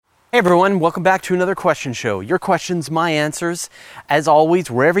everyone, welcome back to another question show. Your questions, my answers. As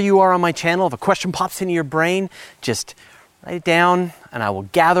always, wherever you are on my channel, if a question pops into your brain, just write it down and I will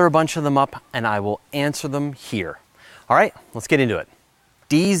gather a bunch of them up and I will answer them here. All right, let's get into it.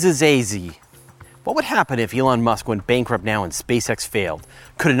 Deezazazy. What would happen if Elon Musk went bankrupt now and SpaceX failed?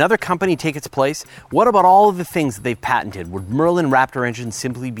 Could another company take its place? What about all of the things that they've patented? Would Merlin Raptor engines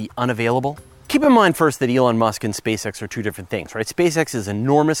simply be unavailable? Keep in mind first that Elon Musk and SpaceX are two different things, right? SpaceX is an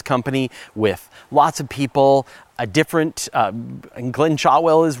enormous company with lots of people, and Glenn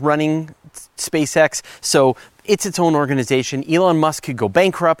Shotwell is running SpaceX, so it's its own organization. Elon Musk could go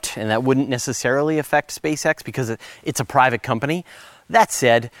bankrupt, and that wouldn't necessarily affect SpaceX because it's a private company. That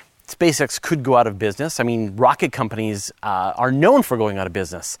said, SpaceX could go out of business. I mean, rocket companies are known for going out of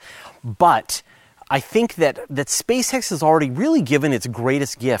business, but I think that SpaceX has already really given its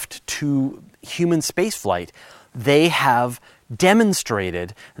greatest gift to human spaceflight. They have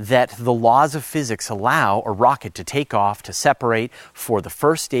demonstrated that the laws of physics allow a rocket to take off, to separate, for the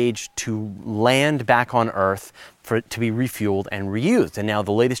first stage to land back on Earth, for it to be refueled and reused. And now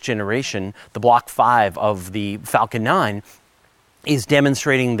the latest generation, the Block 5 of the Falcon 9, is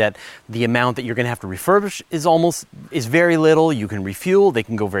demonstrating that the amount that you're going to have to refurbish is very little. You can refuel, they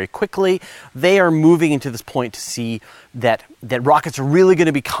can go very quickly. They are moving into this point to see that rockets are really going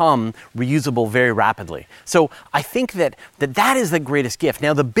to become reusable very rapidly. So I think that is the greatest gift.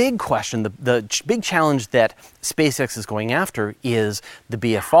 Now the big question, the big challenge that SpaceX is going after is the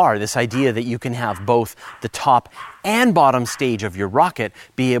BFR, this idea that you can have both the top and bottom stage of your rocket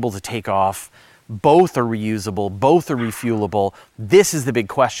be able to take off. Both are reusable, both are refuelable. This is the big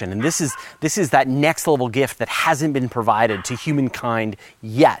question, and this is that next level gift that hasn't been provided to humankind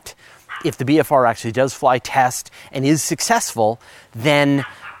yet. If the BFR actually does fly test and is successful, then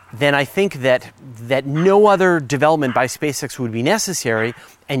I think that no other development by SpaceX would be necessary,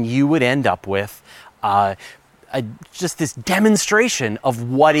 and you would end up with just this demonstration of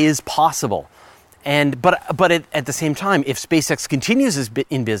what is possible. But at the same time, if SpaceX continues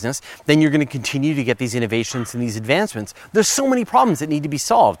in business, then you're going to continue to get these innovations and these advancements. There's so many problems that need to be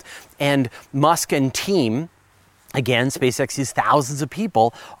solved. And Musk and team, again, SpaceX's thousands of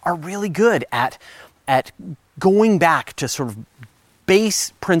people, are really good at going back to sort of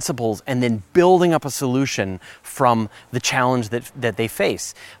base principles and then building up a solution from the challenge that they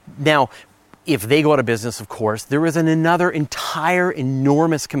face. Now, if they go out of business, of course, there is another entire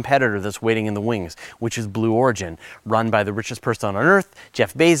enormous competitor that's waiting in the wings, which is Blue Origin, run by the richest person on Earth,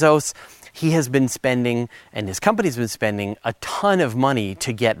 Jeff Bezos. He has been spending, and his company's been spending, a ton of money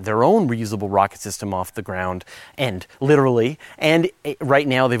to get their own reusable rocket system off the ground, and literally. And right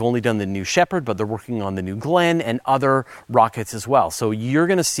now they've only done the New Shepard, but they're working on the New Glenn and other rockets as well. So you're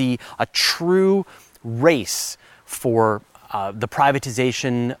going to see a true race for the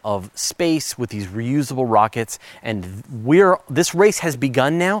privatization of space with these reusable rockets, and this race has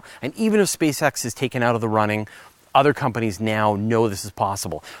begun now, and even if SpaceX is taken out of the running, other companies now know this is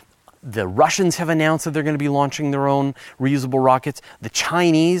possible. The Russians have announced that they're going to be launching their own reusable rockets. The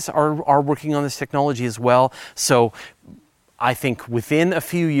Chinese are working on this technology as well. So I think within a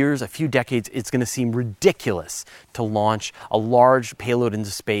few years, a few decades, it's going to seem ridiculous to launch a large payload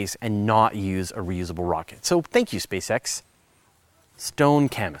into space and not use a reusable rocket. So thank you, SpaceX. Stone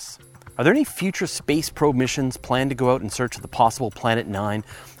Camus. Are there any future space probe missions planned to go out in search of the possible Planet 9,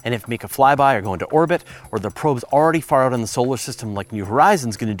 and if make a flyby or go into orbit, or the probes already far out in the solar system like New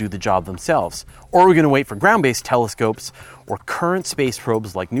Horizons going to do the job themselves? Or are we going to wait for ground-based telescopes or current space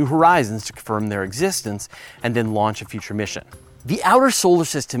probes like New Horizons to confirm their existence and then launch a future mission? The outer solar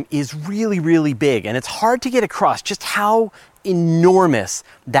system is really, really big, and it's hard to get across just how enormous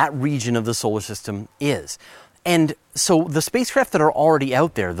that region of the solar system is. And so the spacecraft that are already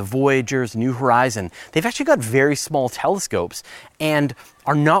out there, the Voyagers, New Horizon, they've actually got very small telescopes and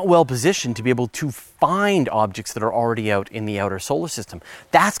are not well positioned to be able to find objects that are already out in the outer solar system.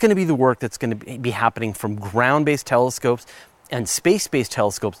 That's going to be the work that's going to be happening from ground-based telescopes and space-based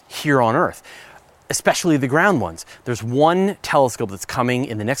telescopes here on Earth, especially the ground ones. There's one telescope that's coming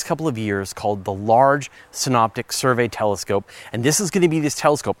in the next couple of years called the Large Synoptic Survey Telescope. And this is going to be this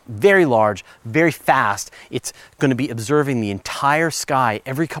telescope, very large, very fast. It's going to be observing the entire sky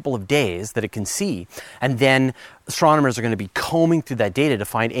every couple of days that it can see. And then astronomers are going to be combing through that data to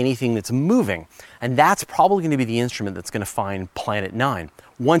find anything that's moving. And that's probably going to be the instrument that's going to find Planet 9.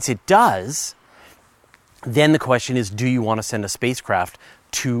 Once it does, then the question is, do you want to send a spacecraft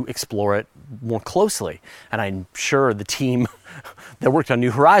to explore it more closely. And I'm sure the team that worked on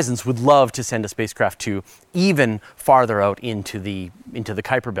New Horizons would love to send a spacecraft to even farther out into the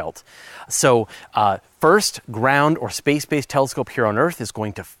Kuiper Belt. So first, ground or space-based telescope here on Earth is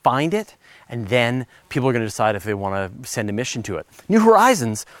going to find it, and then people are going to decide if they want to send a mission to it. New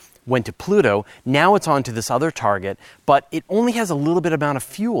Horizons went to Pluto. Now it's on to this other target, but it only has a little bit amount of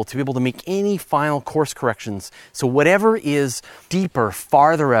fuel to be able to make any final course corrections. So whatever is deeper,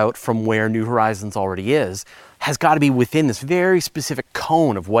 farther out from where New Horizons already is, has got to be within this very specific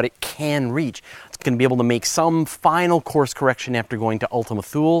cone of what it can reach. It's going to be able to make some final course correction after going to Ultima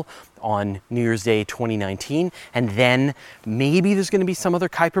Thule on New Year's Day 2019, and then maybe there's going to be some other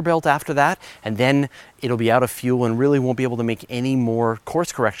Kuiper Belt after that, and then it'll be out of fuel and really won't be able to make any more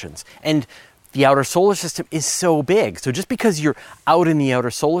course corrections. And the outer solar system is so big, so just because you're out in the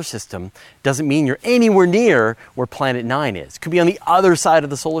outer solar system doesn't mean you're anywhere near where Planet 9 is. It could be on the other side of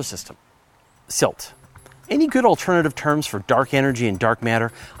the solar system. Silt. Any good alternative terms for dark energy and dark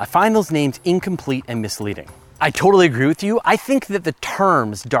matter? I find those names incomplete and misleading. I totally agree with you. I think that the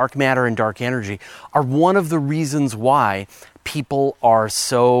terms dark matter and dark energy are one of the reasons why people are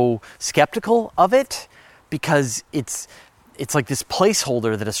so skeptical of it, because it's like this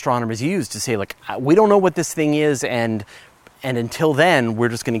placeholder that astronomers use to say, like, we don't know what this thing is, and until then, we're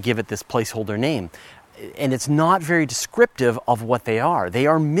just going to give it this placeholder name. And it's not very descriptive of what they are. They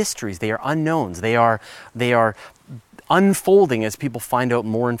are mysteries. They are unknowns. They are unfolding as people find out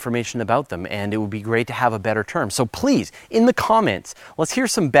more information about them, and it would be great to have a better term. So please, in the comments, let's hear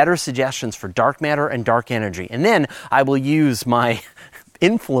some better suggestions for dark matter and dark energy, and then I will use my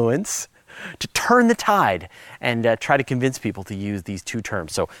influence to turn the tide and try to convince people to use these two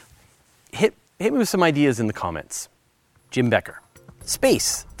terms. So hit me with some ideas in the comments. Jim Becker.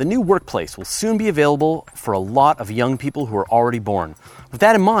 Space, the new workplace, will soon be available for a lot of young people who are already born. With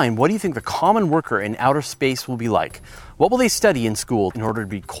that in mind, what do you think the common worker in outer space will be like? What will they study in school in order to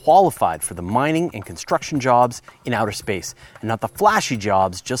be qualified for the mining and construction jobs in outer space, and not the flashy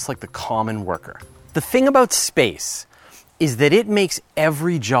jobs just like the common worker? The thing about space is that it makes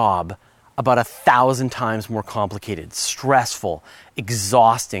every job about 1,000 times more complicated, stressful,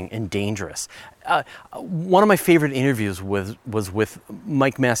 exhausting, and dangerous. One of my favorite interviews was with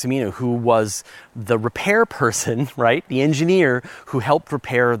Mike Massimino, who was the repair person, right? The engineer who helped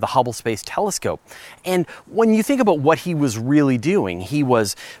repair the Hubble Space Telescope. And when you think about what he was really doing, he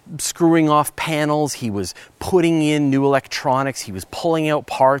was screwing off panels, he was putting in new electronics, he was pulling out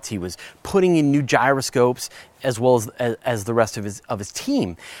parts, he was putting in new gyroscopes, as well as the rest of his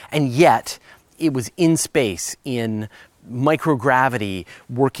team. And yet, it was in space, in microgravity,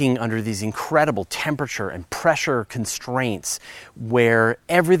 working under these incredible temperature and pressure constraints, where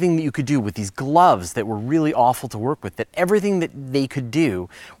everything that you could do with these gloves that were really awful to work with, that everything that they could do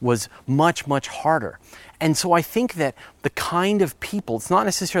was much, much harder. And so I think that the kind of people, it's not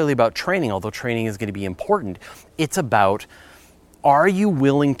necessarily about training, although training is going to be important. It's about, are you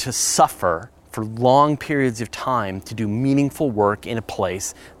willing to suffer for long periods of time to do meaningful work in a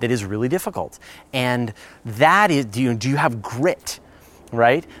place that is really difficult? And that is, do you have grit,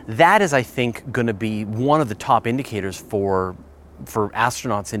 right? That is, I think, going to be one of the top indicators for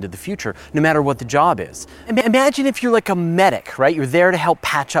astronauts into the future, no matter what the job is. Imagine if you're like a medic, right? You're there to help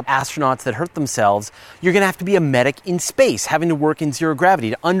patch up astronauts that hurt themselves. You're going to have to be a medic in space, having to work in zero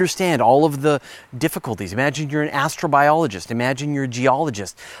gravity to understand all of the difficulties. Imagine you're an astrobiologist. Imagine you're a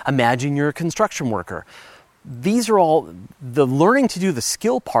geologist. Imagine you're a construction worker. These are all, the learning to do the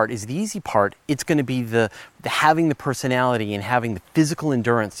skill part is the easy part. It's going to be the having the personality and having the physical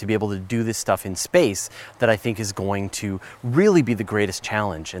endurance to be able to do this stuff in space that I think is going to really be the greatest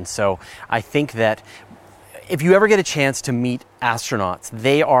challenge. And so I think that if you ever get a chance to meet astronauts,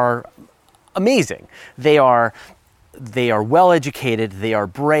 they are amazing. They are well educated, they are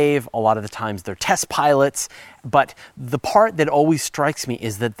brave, a lot of the times they're test pilots, but the part that always strikes me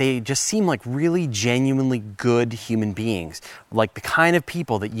is that they just seem like really genuinely good human beings, like the kind of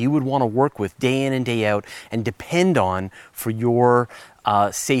people that you would want to work with day in and day out and depend on for your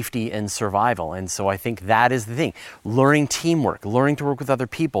safety and survival. And so I think that is the thing. Learning teamwork, learning to work with other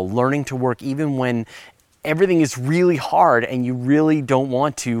people, learning to work even when everything is really hard and you really don't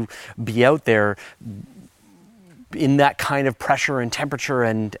want to be out there in that kind of pressure and temperature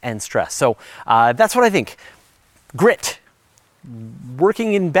and stress. So that's what I think. Grit,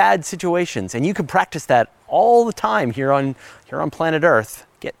 working in bad situations, and you can practice that all the time here on planet Earth.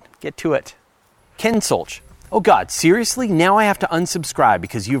 Get to it. Ken Solch. Oh God, seriously? Now I have to unsubscribe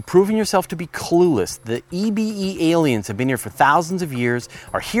because you've proven yourself to be clueless. The EBE aliens have been here for thousands of years,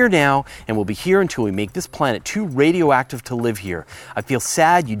 are here now, and will be here until we make this planet too radioactive to live here. I feel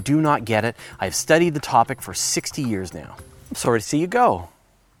sad you do not get it. I have studied the topic for 60 years now. I'm sorry to see you go.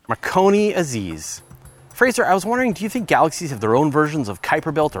 Marconi Aziz. Fraser, I was wondering, do you think galaxies have their own versions of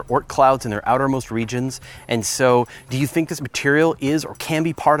Kuiper Belt or Oort clouds in their outermost regions? And so, do you think this material is or can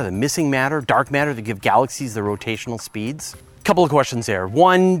be part of the missing matter, dark matter, that give galaxies their rotational speeds? Couple of questions there.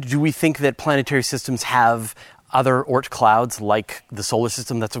 One, do we think that planetary systems have other Oort clouds like the solar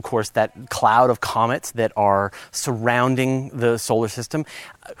system? That's, of course, that cloud of comets that are surrounding the solar system.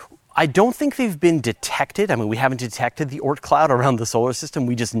 I don't think they've been detected. I mean, we haven't detected the Oort cloud around the solar system.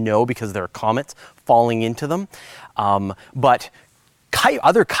 We just know because there are comets falling into them. But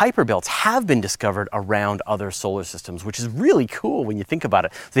other Kuiper belts have been discovered around other solar systems, which is really cool when you think about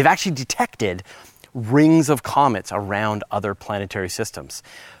it. They've actually detected rings of comets around other planetary systems.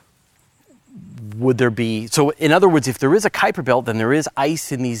 Would there be, so in other words, if there is a Kuiper belt, then there is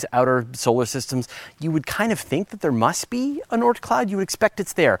ice in these outer solar systems. You would kind of think that there must be an Oort cloud. You would expect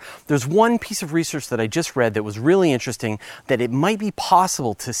it's there. There's one piece of research that I just read that was really interesting, that it might be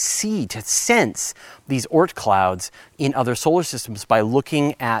possible to see, to sense these Oort clouds in other solar systems by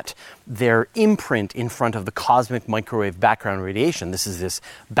looking at their imprint in front of the cosmic microwave background radiation. This is this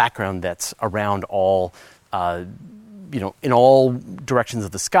background that's around all in all directions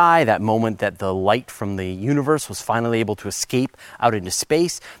of the sky, that moment that the light from the universe was finally able to escape out into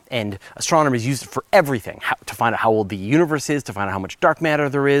space. And astronomers used it for everything, to find out how old the universe is, to find out how much dark matter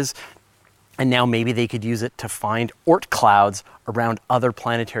there is. And now maybe they could use it to find Oort clouds around other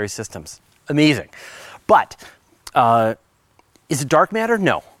planetary systems. Amazing. But is it dark matter?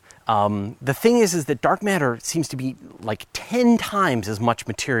 No. The thing is that dark matter seems to be like 10 times as much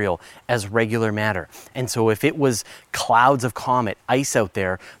material as regular matter. And so if it was clouds of comet, ice out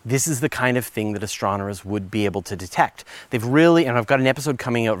there, this is the kind of thing that astronomers would be able to detect. They've really, and I've got an episode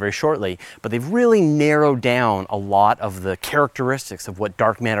coming out very shortly, but they've really narrowed down a lot of the characteristics of what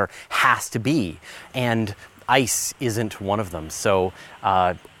dark matter has to be. And ice isn't one of them. So,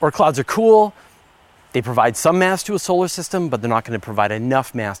 Oort clouds are cool. They provide some mass to a solar system, but they're not going to provide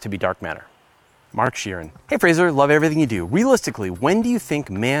enough mass to be dark matter. Mark Sheeran. Hey Fraser, love everything you do. Realistically, when do you think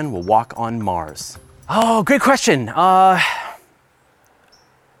man will walk on Mars? Oh, great question.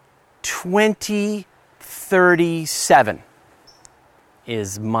 2037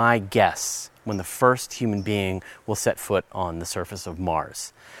 is my guess when the first human being will set foot on the surface of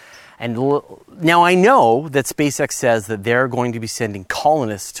Mars. And now I know that SpaceX says that they're going to be sending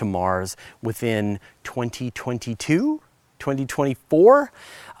colonists to Mars within 2022, 2024.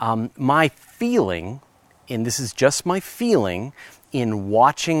 My feeling, and this is just my feeling, in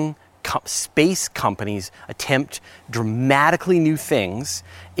watching space companies attempt dramatically new things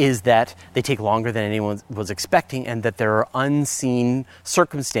is that they take longer than anyone was expecting, and that there are unforeseen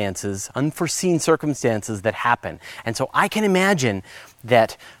circumstances that happen. And so I can imagine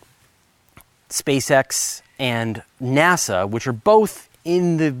that SpaceX and NASA, which are both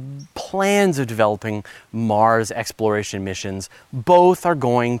in the plans of developing Mars exploration missions, both are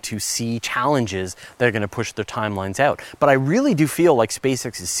going to see challenges that are going to push their timelines out. But I really do feel like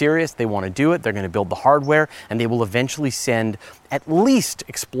SpaceX is serious. They want to do it. They're going to build the hardware, and they will eventually send at least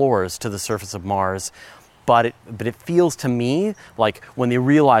explorers to the surface of Mars. But it feels to me like when they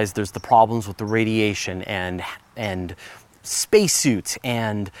realize there's the problems with the radiation and spacesuits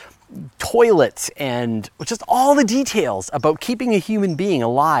and toilets and just all the details about keeping a human being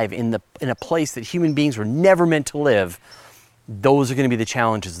alive in a place that human beings were never meant to live, those are going to be the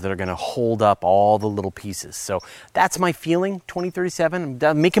challenges that are going to hold up all the little pieces. So that's my feeling. 2037,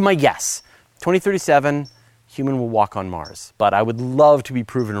 I'm making my guess. 2037, human will walk on Mars. But I would love to be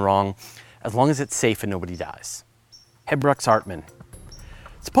proven wrong as long as it's safe and nobody dies. Hebrex Hartman.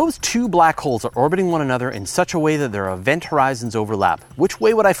 Suppose two black holes are orbiting one another in such a way that their event horizons overlap. Which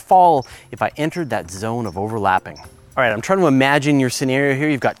way would I fall if I entered that zone of overlapping? All right, I'm trying to imagine your scenario here.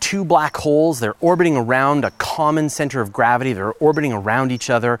 You've got two black holes. They're orbiting around a common center of gravity. They're orbiting around each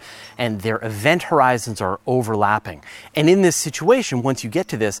other, and their event horizons are overlapping. And in this situation, once you get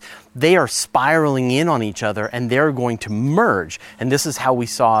to this, they are spiraling in on each other, and they're going to merge. And this is how we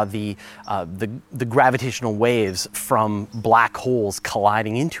saw the gravitational waves from black holes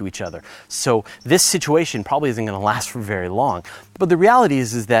colliding into each other. So this situation probably isn't going to last for very long. But the reality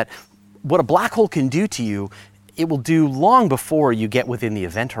is that what a black hole can do to you, it will do long before you get within the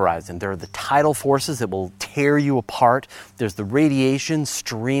event horizon. There are the tidal forces that will tear you apart. There's the radiation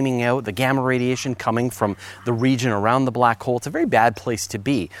streaming out, the gamma radiation coming from the region around the black hole. It's a very bad place to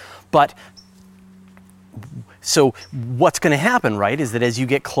be. But So what's going to happen, right, is that as you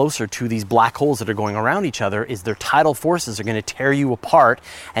get closer to these black holes that are going around each other, is their tidal forces are going to tear you apart,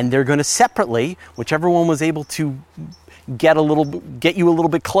 and they're going to separately, whichever one was able to get you a little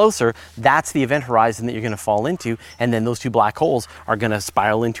bit closer, that's the event horizon that you're going to fall into, and then those two black holes are going to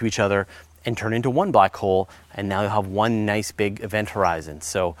spiral into each other and turn into one black hole, and now you'll have one nice big event horizon.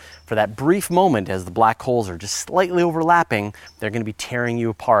 So for that brief moment, as the black holes are just slightly overlapping, they're going to be tearing you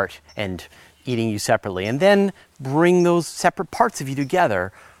apart and eating you separately, and then bring those separate parts of you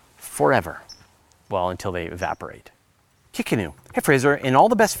together forever. Well, until they evaporate. Kikinu. Hey Fraser, in all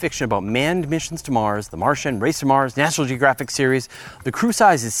the best fiction about manned missions to Mars, The Martian, Race to Mars, National Geographic series, the crew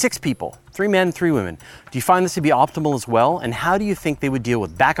size is 6 people, 3 men, 3 women. Do you find this to be optimal as well? And how do you think they would deal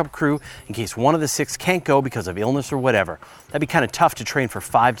with backup crew in case one of the 6 can't go because of illness or whatever? That'd be kind of tough to train for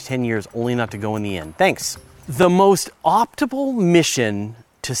 5 to 10 years only not to go in the end. Thanks. The most optimal mission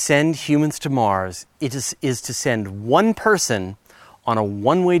to send humans to Mars is to send one person on a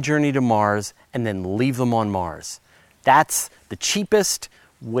one-way journey to Mars and then leave them on Mars. That's the cheapest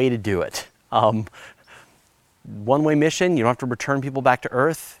way to do it. One-way mission, you don't have to return people back to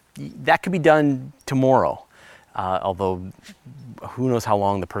Earth. That could be done tomorrow, although who knows how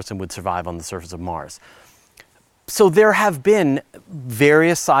long the person would survive on the surface of Mars. So there have been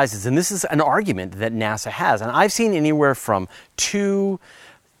various sizes, and this is an argument that NASA has, and I've seen anywhere from 2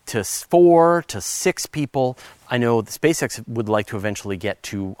 to 4 to 6 people. I know the SpaceX would like to eventually get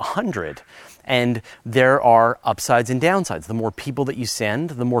to 100. And there are upsides and downsides. The more people that you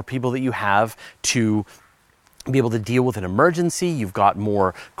send, the more people that you have to be able to deal with an emergency. You've got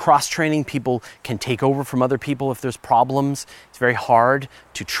more cross-training. People can take over from other people if there's problems. It's very hard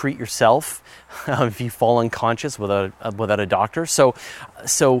to treat yourself if you fall unconscious without a doctor. So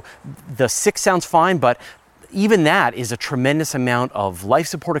the 6 sounds fine, but even that is a tremendous amount of life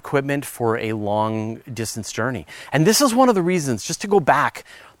support equipment for a long distance journey. And this is one of the reasons, just to go back,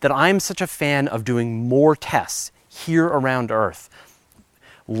 that I'm such a fan of doing more tests here around Earth.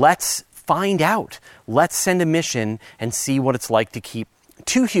 Let's find out. Let's send a mission and see what it's like to keep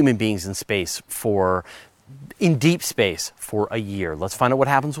 2 human beings in deep space for a year. Let's find out what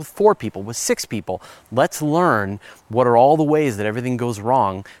happens with 4 people, with 6 people. Let's learn what are all the ways that everything goes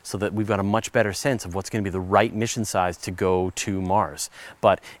wrong so that we've got a much better sense of what's going to be the right mission size to go to Mars.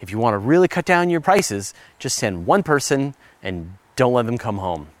 But if you want to really cut down your prices, just send one person and don't let them come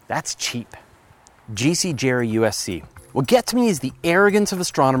home. That's cheap. GC Jerry USC. What gets me is the arrogance of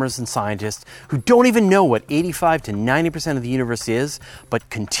astronomers and scientists who don't even know what 85 to 90% of the universe is, but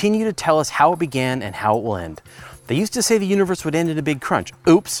continue to tell us how it began and how it will end. They used to say the universe would end in a big crunch.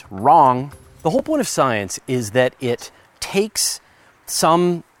 Oops, wrong. The whole point of science is that it takes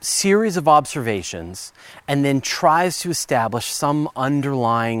some series of observations and then tries to establish some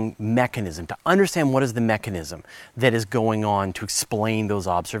underlying mechanism, to understand what is the mechanism that is going on to explain those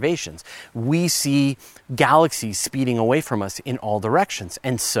observations. We see galaxies speeding away from us in all directions,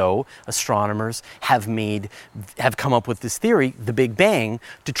 and so astronomers have come up with this theory, the Big Bang,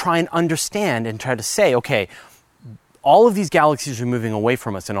 to try and understand and try to say, okay, all of these galaxies are moving away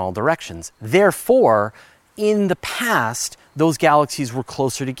from us in all directions. Therefore, in the past, those galaxies were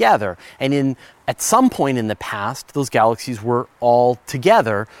closer together. And at some point in the past, those galaxies were all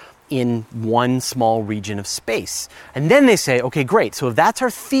together in one small region of space. And then they say, okay, great. So if that's our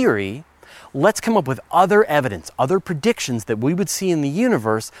theory, let's come up with other evidence, other predictions that we would see in the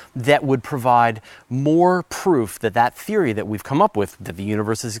universe that would provide more proof that that theory that we've come up with, that the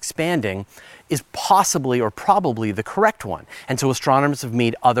universe is expanding, is possibly or probably the correct one. And so astronomers have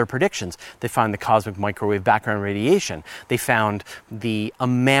made other predictions. They found the cosmic microwave background radiation. They found the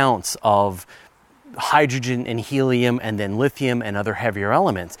amounts of hydrogen and helium and then lithium and other heavier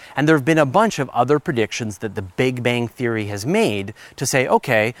elements. And there have been a bunch of other predictions that the Big Bang Theory has made to say,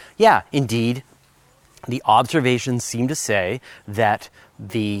 okay, yeah, indeed, the observations seem to say that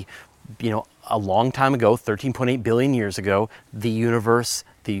a long time ago, 13.8 billion years ago, the universe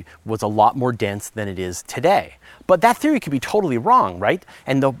was a lot more dense than it is today. But that theory could be totally wrong, right?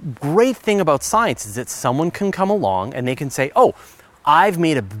 And the great thing about science is that someone can come along and they can say, oh, I've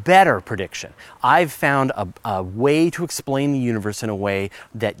made a better prediction. I've found a way to explain the universe in a way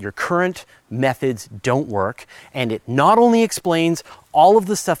that your current methods don't work. And it not only explains all of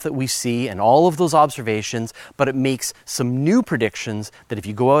the stuff that we see and all of those observations, but it makes some new predictions that if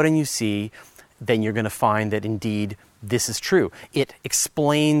you go out and you see, then you're going to find that indeed this is true. It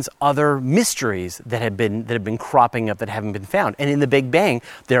explains other mysteries that have been cropping up that haven't been found. And in the Big Bang,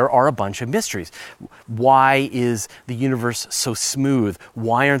 there are a bunch of mysteries. Why is the universe so smooth?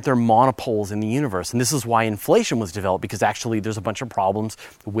 Why aren't there monopoles in the universe? And this is why inflation was developed, because actually there's a bunch of problems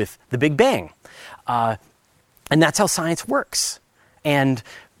with the Big Bang. And that's how science works. And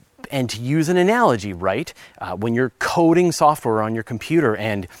to use an analogy, right? When you're coding software on your computer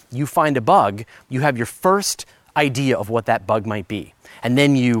and you find a bug, you have your first idea of what that bug might be. And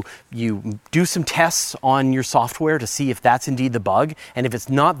then you do some tests on your software to see if that's indeed the bug. And if it's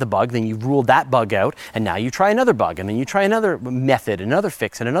not the bug, then you rule that bug out. And now you try another bug. And then you try another method, another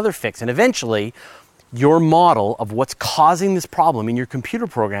fix, and another fix. And eventually, your model of what's causing this problem in your computer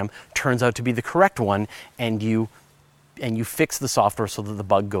program turns out to be the correct one. And you fix the software so that the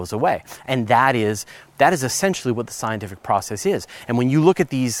bug goes away. And that is essentially what the scientific process is. And when you look at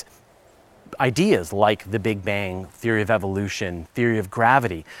these ideas like the Big Bang, theory of evolution, theory of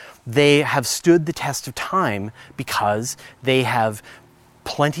gravity, they have stood the test of time because they have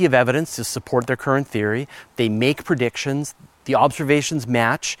plenty of evidence to support their current theory. They make predictions, the observations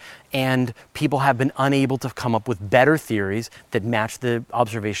match, and people have been unable to come up with better theories that match the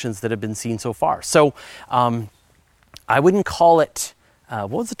observations that have been seen so far. So I wouldn't call it,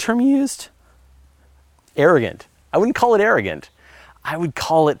 what was the term you used? Arrogant. I wouldn't call it arrogant. I would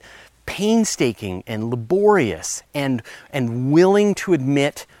call it painstaking and laborious and willing to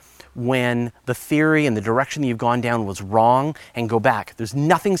admit when the theory and the direction that you've gone down was wrong and go back. There's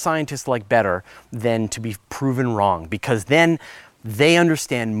nothing scientists like better than to be proven wrong, because then they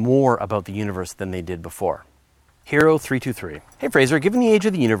understand more about the universe than they did before. Hero323. Hey Fraser, given the age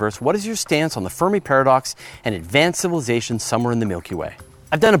of the universe, what is your stance on the Fermi paradox and advanced civilization somewhere in the Milky Way?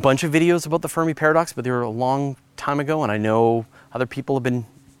 I've done a bunch of videos about the Fermi paradox, but they were a long time ago, and I know other people have been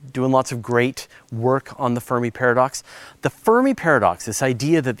doing lots of great work on the Fermi paradox. The Fermi paradox, this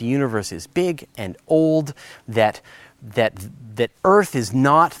idea that the universe is big and old, that Earth is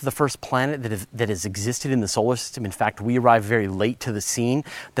not the first planet that has existed in the solar system. In fact, we arrived very late to the scene.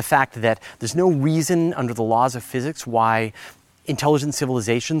 The fact that there's no reason under the laws of physics why intelligent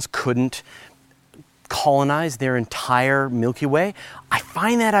civilizations couldn't colonize their entire Milky Way. I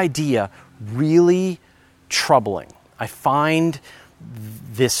find that idea really troubling. I find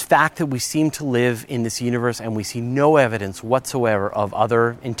this fact that we seem to live in this universe and we see no evidence whatsoever of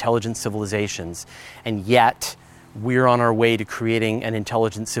other intelligent civilizations, and yet we're on our way to creating an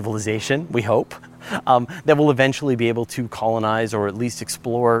intelligent civilization, we hope, that will eventually be able to colonize or at least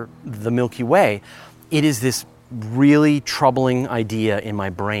explore the Milky Way. It is this really troubling idea in my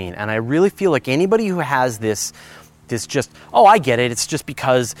brain, and I really feel like anybody who has this just, oh, I get it, it's just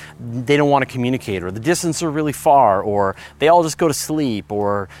because they don't want to communicate, or the distances are really far, or they all just go to sleep,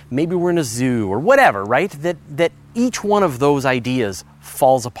 or maybe we're in a zoo, or whatever, right? That each one of those ideas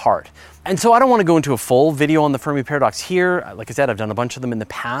falls apart. And so I don't want to go into a full video on the Fermi paradox here. Like I said, I've done a bunch of them in the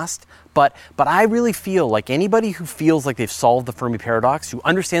past, but I really feel like anybody who feels like they've solved the Fermi paradox, who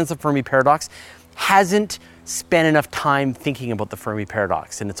understands the Fermi paradox, hasn't spent enough time thinking about the Fermi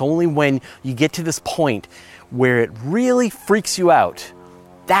paradox. And it's only when you get to this point where it really freaks you out,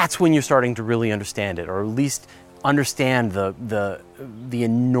 that's when you're starting to really understand it, or at least understand the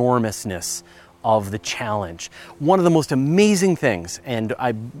enormousness of the challenge. One of the most amazing things, and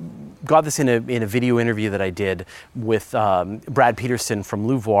I got this in a video interview that I did with Brad Peterson from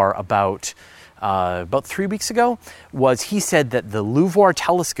LUVOIR about 3 weeks ago, was he said that the LUVOIR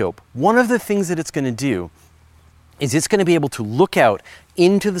telescope, one of the things that it's going to do is it's going to be able to look out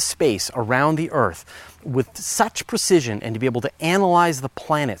into the space around the Earth with such precision and to be able to analyze the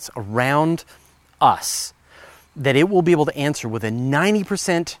planets around us that it will be able to answer with a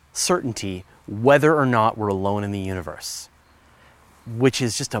 90% certainty whether or not we're alone in the universe, which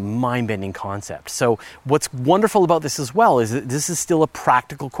is just a mind-bending concept. So what's wonderful about this as well is that this is still a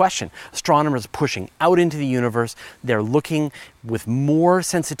practical question. Astronomers are pushing out into the universe. They're looking with more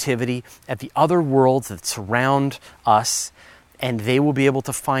sensitivity at the other worlds that surround us, and they will be able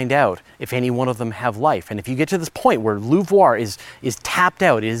to find out if any one of them have life. And if you get to this point where LUVOIR is tapped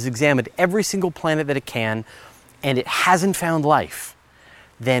out, it has examined every single planet that it can, and it hasn't found life,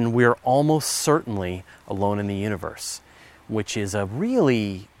 then we're almost certainly alone in the universe, which is a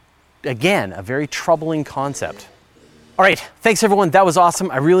really, again, a very troubling concept. All right, thanks everyone, that was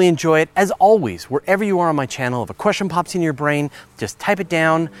awesome. I really enjoy it. As always, wherever you are on my channel, if a question pops in your brain, just type it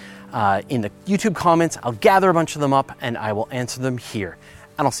down in the YouTube comments. I'll gather a bunch of them up and I will answer them here.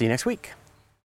 And I'll see you next week.